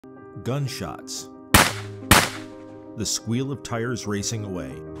Gunshots. The squeal of tires racing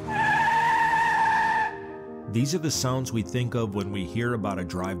away. These are the sounds we think of when we hear about a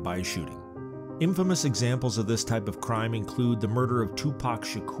drive-by shooting. Infamous examples of this type of crime include the murder of Tupac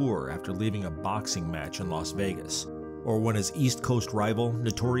Shakur after leaving a boxing match in Las Vegas, or when his East Coast rival,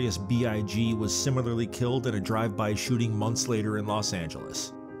 Notorious B.I.G., was similarly killed in a drive-by shooting months later in Los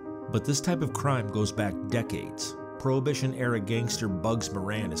Angeles. But this type of crime goes back decades. Prohibition-era gangster Bugs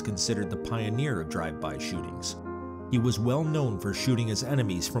Moran is considered the pioneer of drive-by shootings. He was well known for shooting his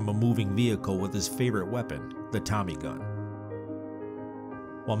enemies from a moving vehicle with his favorite weapon, the Tommy gun.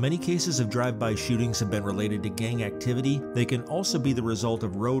 While many cases of drive-by shootings have been related to gang activity, they can also be the result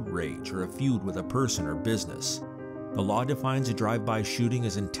of road rage or a feud with a person or business. The law defines a drive-by shooting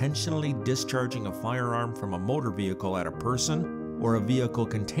as intentionally discharging a firearm from a motor vehicle at a person or a vehicle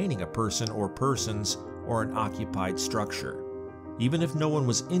containing a person or persons or an occupied structure. Even if no one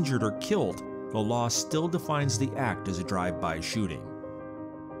was injured or killed, the law still defines the act as a drive-by shooting.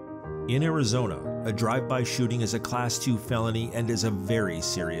 In Arizona, a drive-by shooting is a Class 2 felony and is a very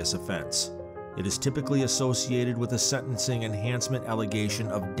serious offense. It is typically associated with a sentencing enhancement allegation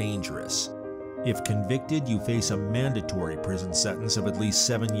of dangerous. If convicted, you face a mandatory prison sentence of at least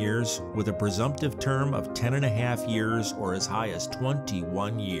 7 years, with a presumptive term of 10.5 years or as high as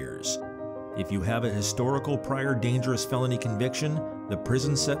 21 years. If you have a historical prior dangerous felony conviction, the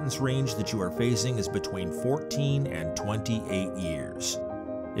prison sentence range that you are facing is between 14 and 28 years.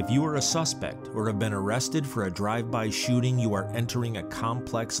 If you are a suspect or have been arrested for a drive-by shooting, you are entering a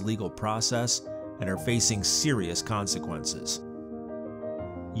complex legal process and are facing serious consequences.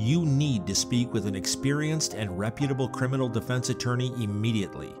 You need to speak with an experienced and reputable criminal defense attorney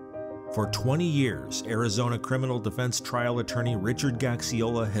immediately. For 20 years, Arizona criminal defense trial attorney Richard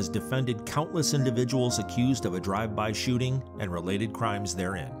Gaxiola has defended countless individuals accused of a drive-by shooting and related crimes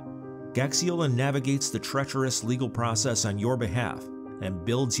therein. Gaxiola navigates the treacherous legal process on your behalf and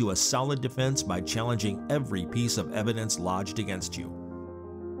builds you a solid defense by challenging every piece of evidence lodged against you.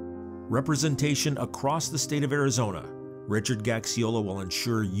 Representation across the state of Arizona, Richard Gaxiola will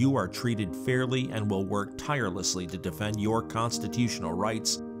ensure you are treated fairly and will work tirelessly to defend your constitutional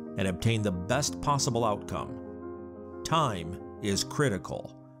rights and obtain the best possible outcome. Time is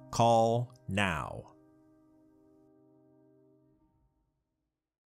critical. Call now.